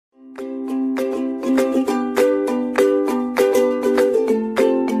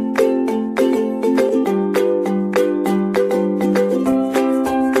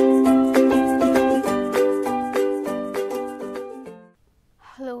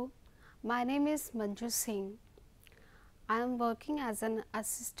My name is Manju Singh. I am working as an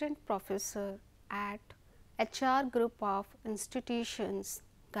assistant professor at HR Group of Institutions,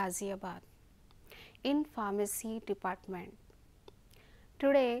 Ghaziabad, in Pharmacy Department.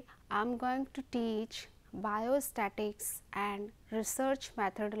 Today, I am going to teach Biostatics and Research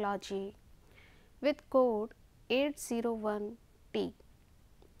Methodology with code 801T.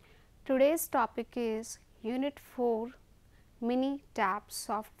 Today's topic is Unit 4 Minitab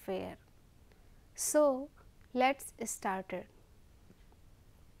software. So, let's start it.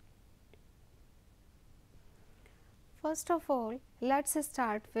 First of all, let's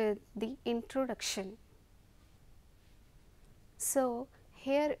start with the introduction. So,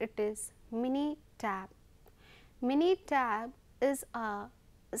 here it is Minitab. Minitab is a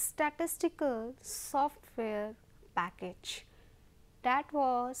statistical software package that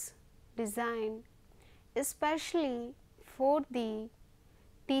was designed especially for the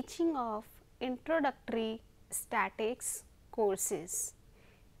teaching of introductory statics courses.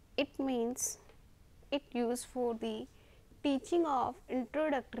 It means it used for the teaching of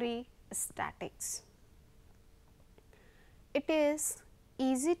introductory statics. It is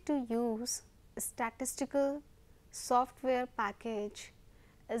easy to use statistical software package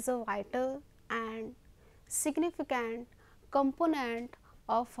is a vital and significant component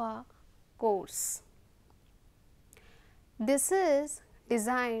of a course. This is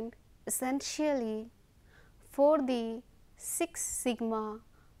designed essentially for the Six Sigma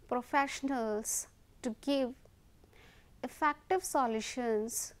professionals to give effective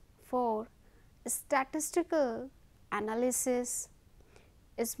solutions for statistical analysis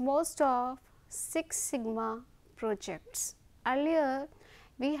is most of Six Sigma projects. Earlier,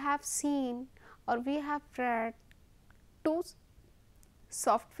 we have seen or we have read two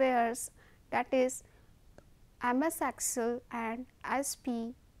softwares, that is MS Excel and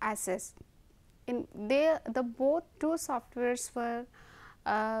SPSS. In the both two softwares were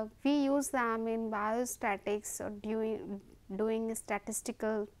we use them in biostatics or doing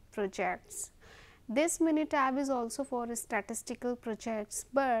statistical projects. This Minitab is also for statistical projects,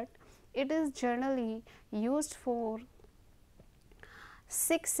 but it is generally used for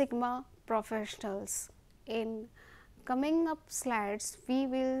Six Sigma professionals. In coming up slides, we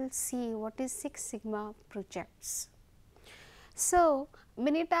will see what is Six Sigma projects. So,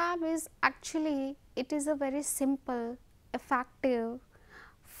 Minitab is actually, it is a very simple, effective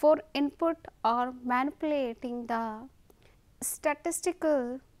for input or manipulating the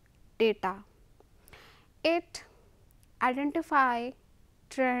statistical data. It identify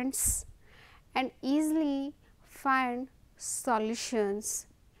trends and easily find solutions,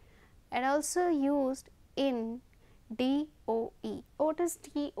 and also used in DOE. What is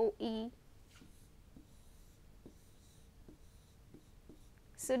DOE?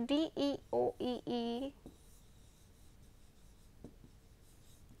 So, DEOEE,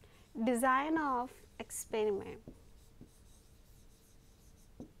 design of experiment.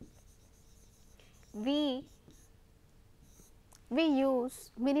 We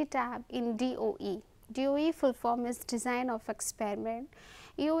use Minitab in DOE. DOE full form is design of experiment.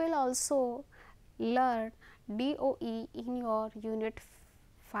 You will also learn DOE in your unit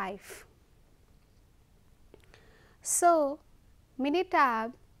 5. So,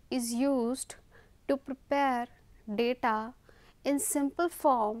 Minitab is used to prepare data in simple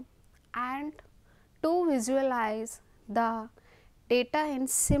form and to visualize the data in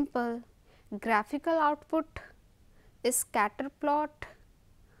simple graphical output, scatter plot,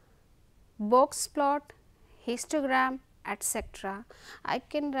 box plot, histogram, etc. I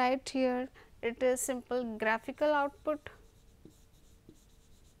can write here, it is simple graphical output,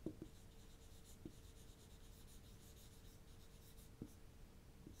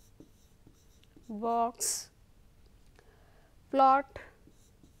 box plot,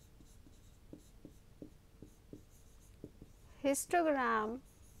 histogram,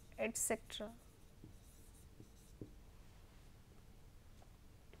 etc.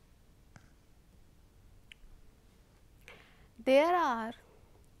 There are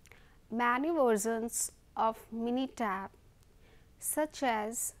many versions of Minitab, such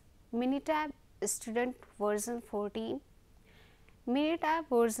as Minitab Student version 14, Minitab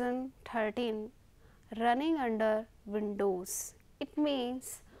version 13 running under Windows. It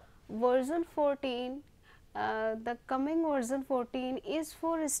means version 14, the coming version 14 is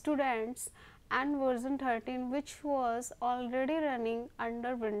for students, and version 13 which was already running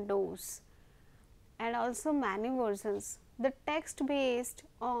under Windows, and also many versions. The text based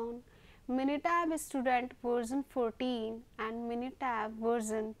on Minitab Student version 14 and Minitab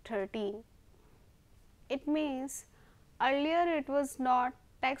version 13. It means earlier it was not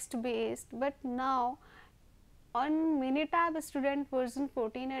text based, but now on Minitab student version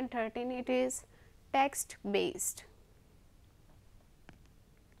 14 and 13 it is text based.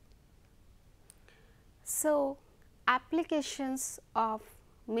 So, applications of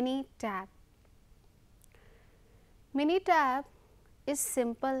Minitab. Minitab is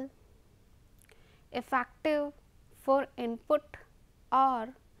simple, effective for input or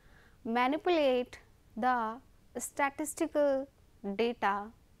manipulate the statistical data,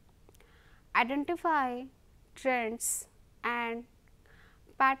 identify trends and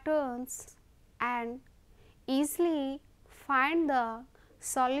patterns, and easily find the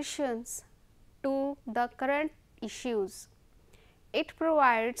solutions to the current issues. It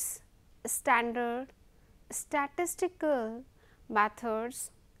provides standard statistical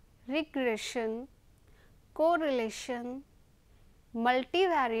methods, regression, correlation,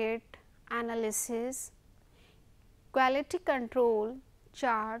 multivariate analysis, quality control,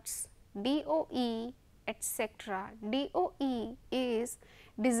 charts, DOE, etc. DOE is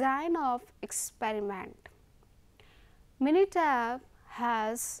design of experiment. Minitab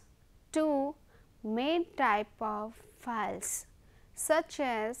has two main type of files such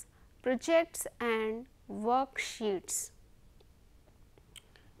as projects and worksheets.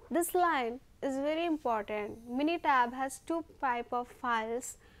 This line is very important. Minitab has two type of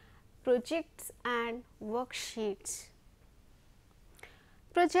files, projects and worksheets.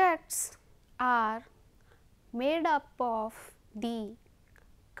 Projects are made up of the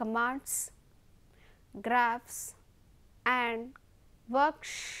commands, graphs and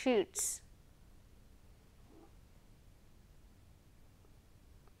worksheets.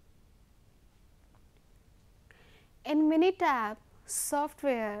 In Minitab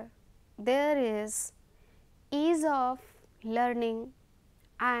software, there is ease of learning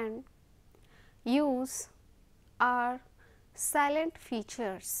and use are silent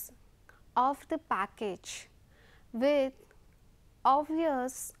features of the package with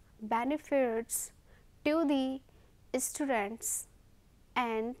obvious benefits to the students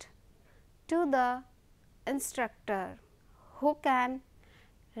and to the instructor, who can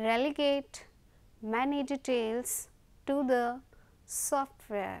relegate many details to the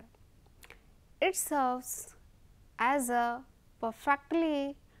software. It serves as a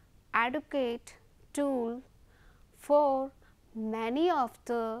perfectly adequate tool for many of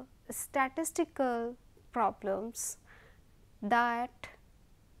the statistical problems that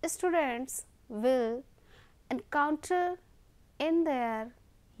students will encounter in their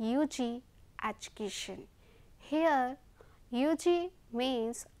UG education. Here UG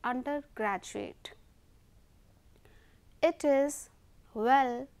means undergraduate. It is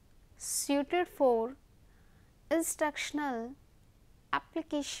well suited for instructional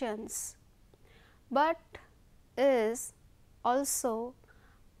applications, but is also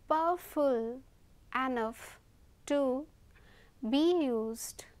powerful enough to be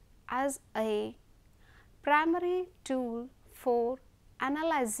used as a primary tool for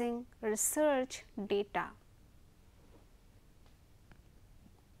analyzing research data.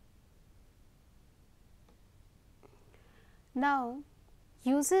 Now,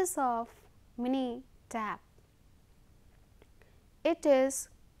 uses of Minitab. It is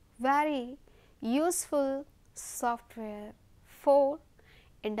very useful software for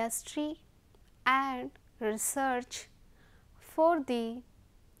industry and research for the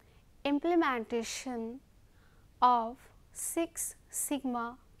implementation of Six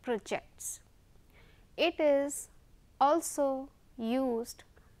Sigma projects. It is also used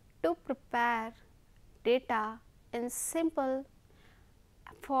to prepare data in simple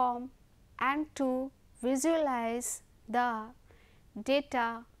form and to visualize the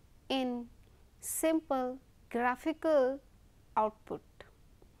data in simple graphical output.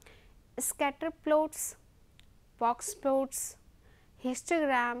 Scatter plots, box plots,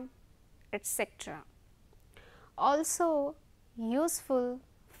 histogram, etc. Also useful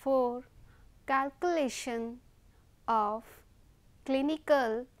for calculation of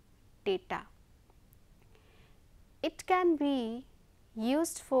clinical data. It can be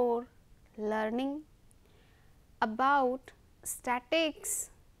used for learning about statistics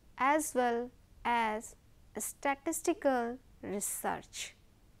as well as statistical research.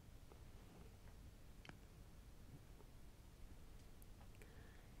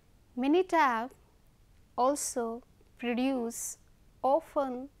 Minitab also produce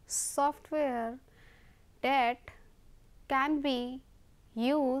often software that can be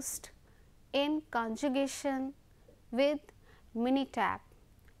used in conjugation with Minitab.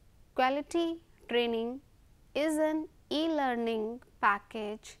 Quality training is an e-learning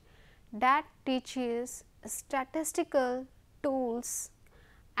package that teaches statistical tools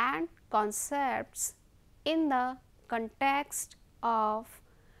and concepts in the context of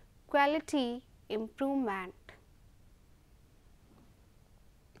quality improvement.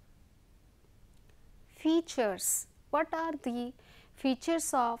 Features. What are the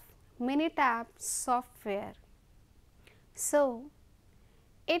features of Minitab software? So,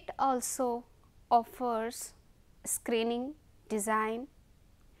 it also offers screening design,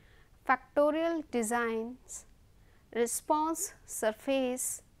 factorial designs, response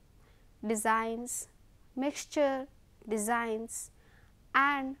surface designs, mixture designs,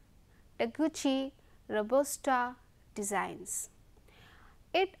 and Taguchi Robusta designs.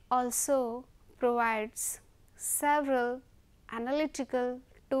 It also provides several analytical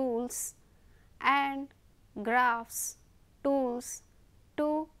tools and graphs tools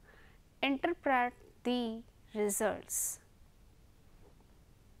to interpret the results.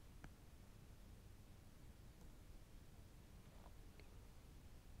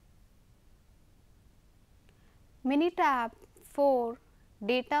 Minitab for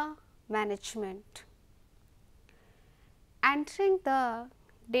data management. Entering the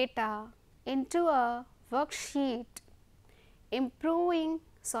data into a worksheet, importing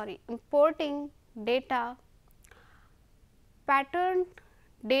data, pattern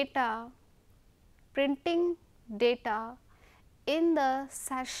data, printing data in the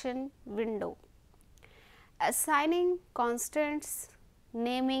session window, assigning constants,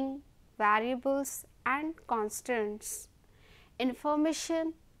 naming variables and constants,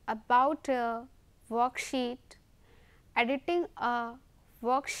 information about a worksheet, editing a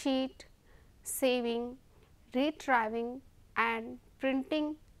worksheet, saving, retrieving and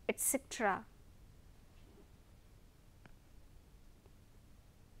printing, etc.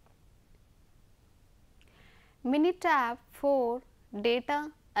 Minitab for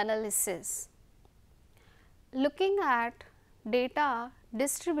data analysis. Looking at data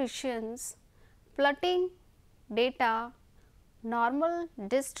distributions, plotting data, normal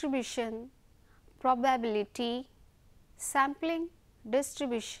distribution, probability, sampling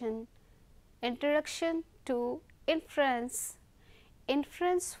distribution, introduction to inference,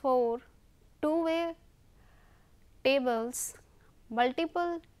 inference for two-way tables,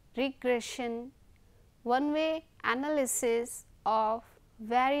 multiple regression, one-way analysis of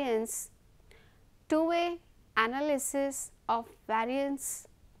variance, two-way analysis of variance,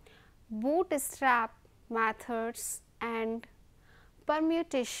 bootstrap methods and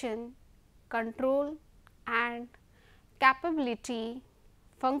permutation, control and capability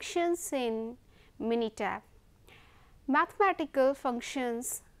functions in Minitab, mathematical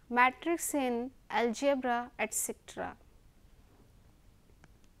functions, matrix in algebra, etc.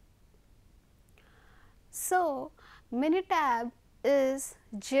 So, Minitab is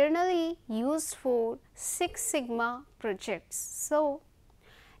generally used for Six Sigma projects. So,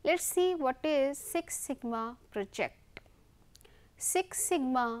 let us see what is Six Sigma project. Six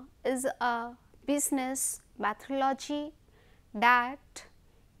Sigma is a business methodology that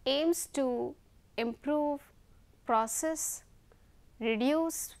aims to improve process,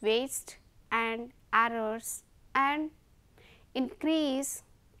 reduce waste and errors and increase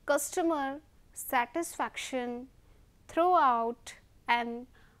customer satisfaction throughout an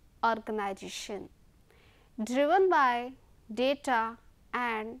organization. Driven by data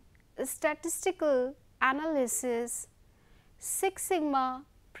and statistical analysis, Six Sigma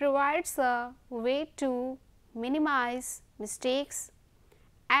provides a way to minimize mistakes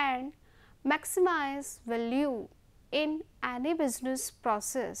and maximize value in any business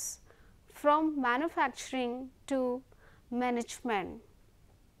process from manufacturing to management.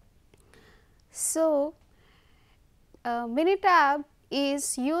 So, Minitab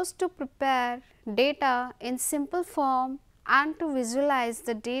is used to prepare data in simple form and to visualize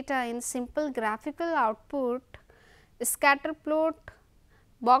the data in simple graphical output, scatter plot,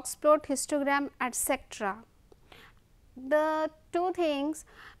 box plot, histogram, etc. The two things,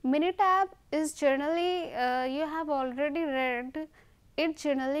 Minitab is generally, you have already read, it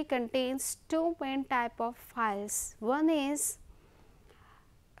generally contains two main type of files. One is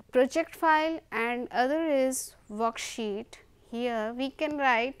project file and other is worksheet. Here we can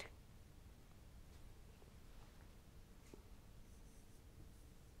write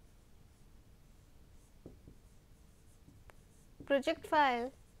project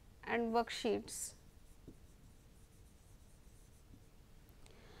file and worksheets.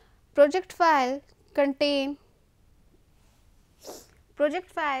 Project file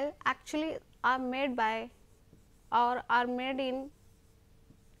actually are made by or are made in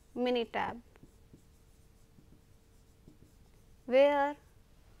Minitab, where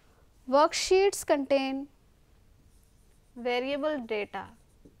worksheets contain variable data.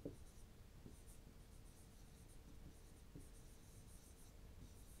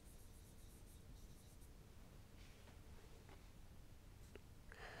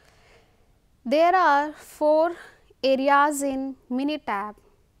 There are 4 areas in Minitab.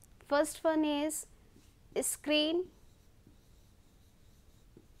 First one is screen,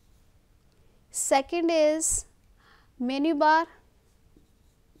 second is menu bar,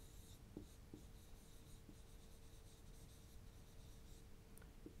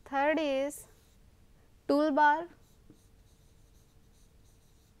 third is toolbar,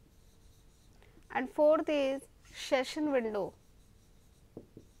 and fourth is session window.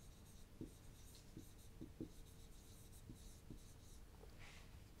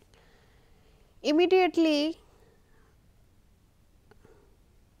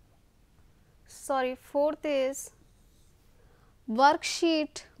 Fourth is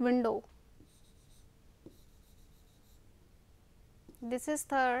worksheet window. This is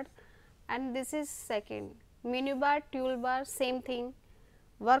third and this is second. Menu bar, toolbar, same thing.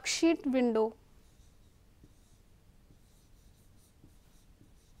 Worksheet window.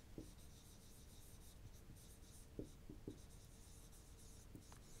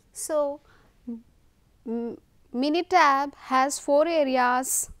 So, Minitab has 4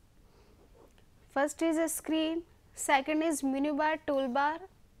 areas. First is a screen, second is menu bar, toolbar,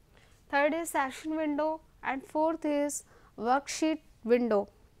 third is session window, and fourth is worksheet window.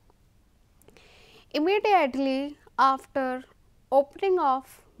 Immediately after opening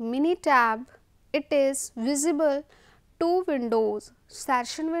of Minitab, it is visible 2 windows,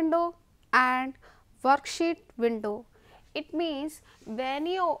 session window and worksheet window. It means when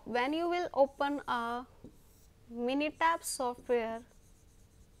you will open a Minitab software,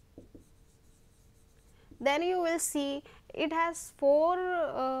 then you will see it has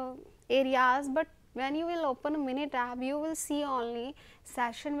 4 areas, but when you will open a Minitab, you will see only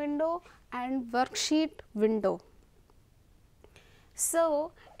session window and worksheet window.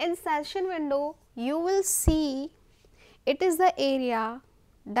 So, in session window, you will see it is the area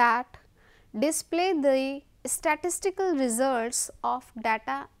that display the statistical results of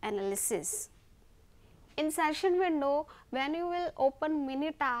data analysis. In session window, when you will open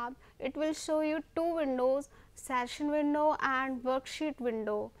Minitab, it will show you 2 windows, session window and worksheet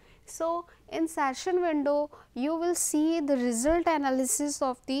window. So, in session window, you will see the result analysis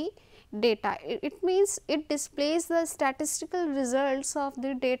of the data. It means it displays the statistical results of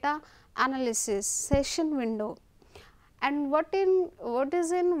the data analysis session window. And what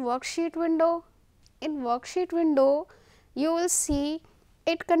is in worksheet window? In worksheet window, you will see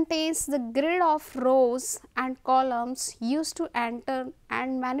it contains the grid of rows and columns used to enter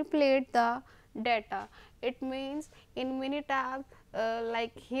and manipulate the data. It means in Minitab,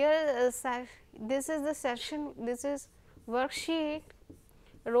 like here this is the session, this is worksheet,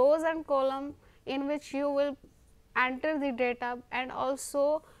 rows and column in which you will enter the data, and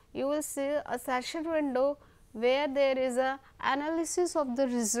also you will see a session window where there is a analysis of the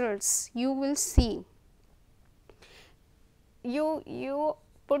results. You will see you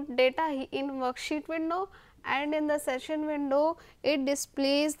put data in worksheet window, and in the session window it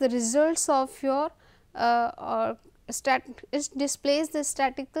displays the results of your it displays the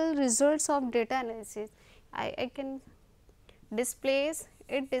statistical results of data analysis. I can displays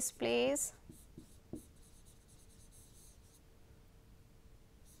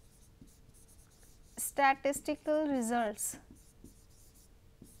statistical results.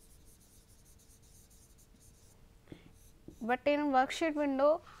 But in worksheet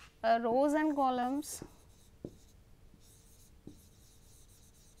window, rows and columns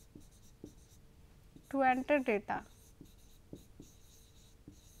to enter data.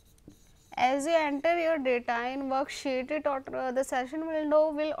 As you enter your data in worksheet, the session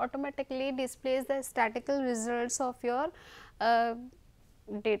window will automatically display the statistical results of your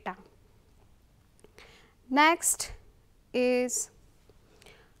data. Next is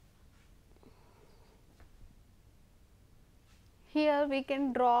here we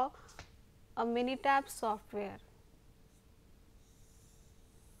can draw a Minitab software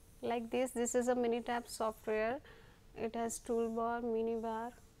like this. This is a Minitab software. It has toolbar, mini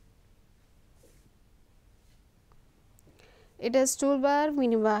bar. It has toolbar,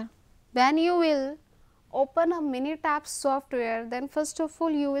 mini bar. When you will open a Minitab software, then first of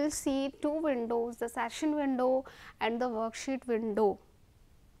all you will see 2 windows, the session window and the worksheet window.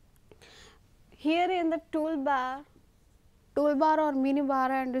 Here in the toolbar or mini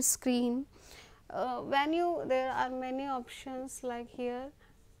bar and the screen, there are many options, like here,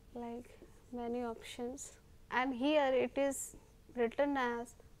 like many options, and here it is written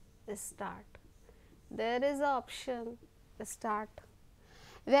as start. There is a option start.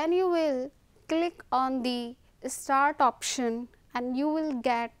 When you will click on the start option, and you will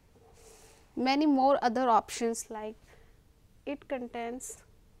get many more other options, like it contains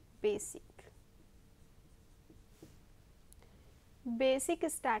basic, basic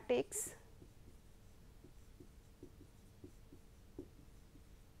statics,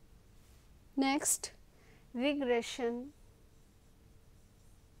 next regression,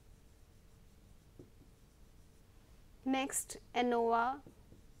 next ANOVA,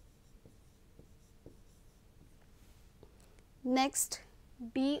 next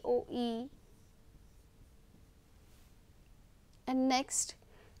DOE, and next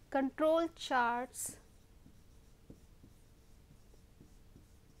control charts,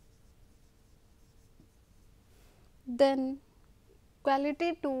 then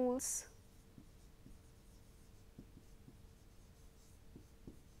quality tools,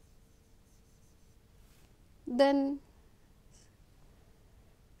 then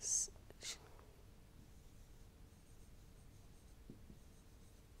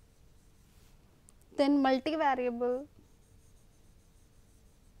multivariable,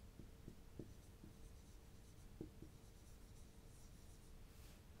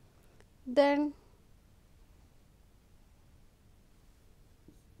 then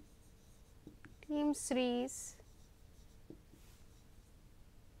team series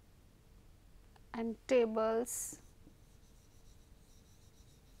and tables,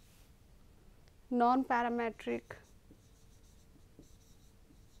 non-parametric,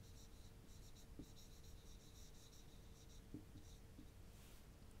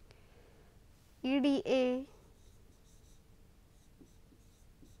 EDA,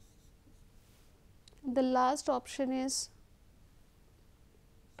 the last option is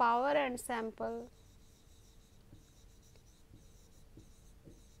power and sample,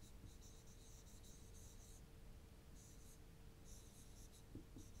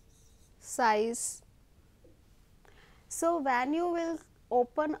 size. So when you will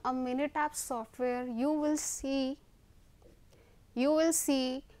open a Minitab software, you will see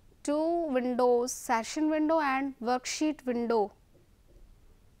two windows, session window and worksheet window,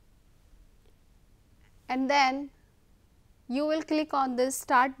 and then you will click on this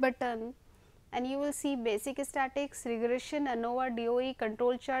start button and you will see basic statics, regression, ANOVA, DOE,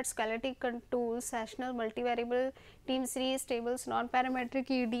 control charts, quality tools, sessional, multivariable, team series, tables,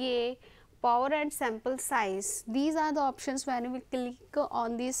 non-parametric, EDA, power and sample size. These are the options when you will click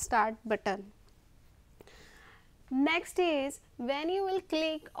on the start button. Next is when you will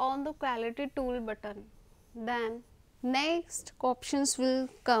click on the quality tool button, then next options will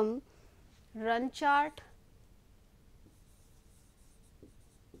come: run chart,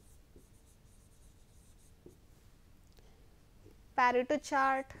 Pareto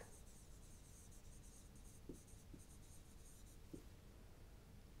chart,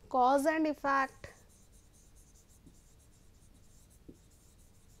 cause and effect,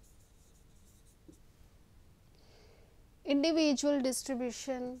 individual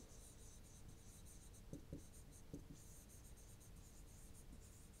distribution,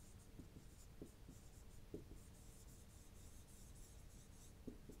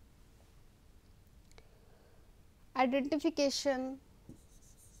 identification,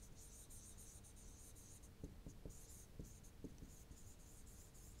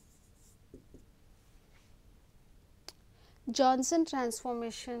 Johnson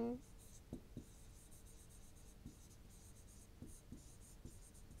transformation,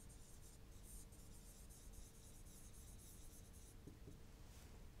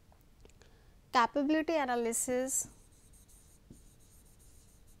 capability analysis,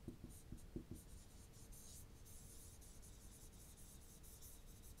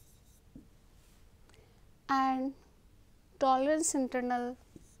 and tolerance internal,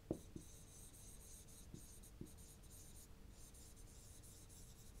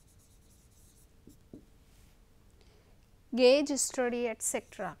 gauge study,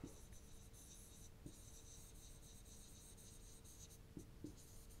 etc.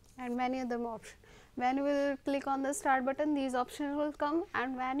 and many other options. When you will click on the start button, these options will come,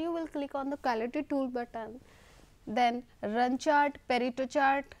 and when you will click on the quality tool button, then run chart, Pareto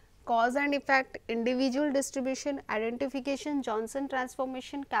chart, cause and effect, individual distribution, identification, Johnson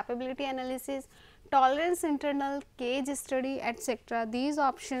transformation, capability analysis, tolerance internal, cage study, etc. These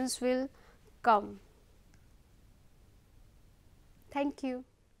options will come. Thank you.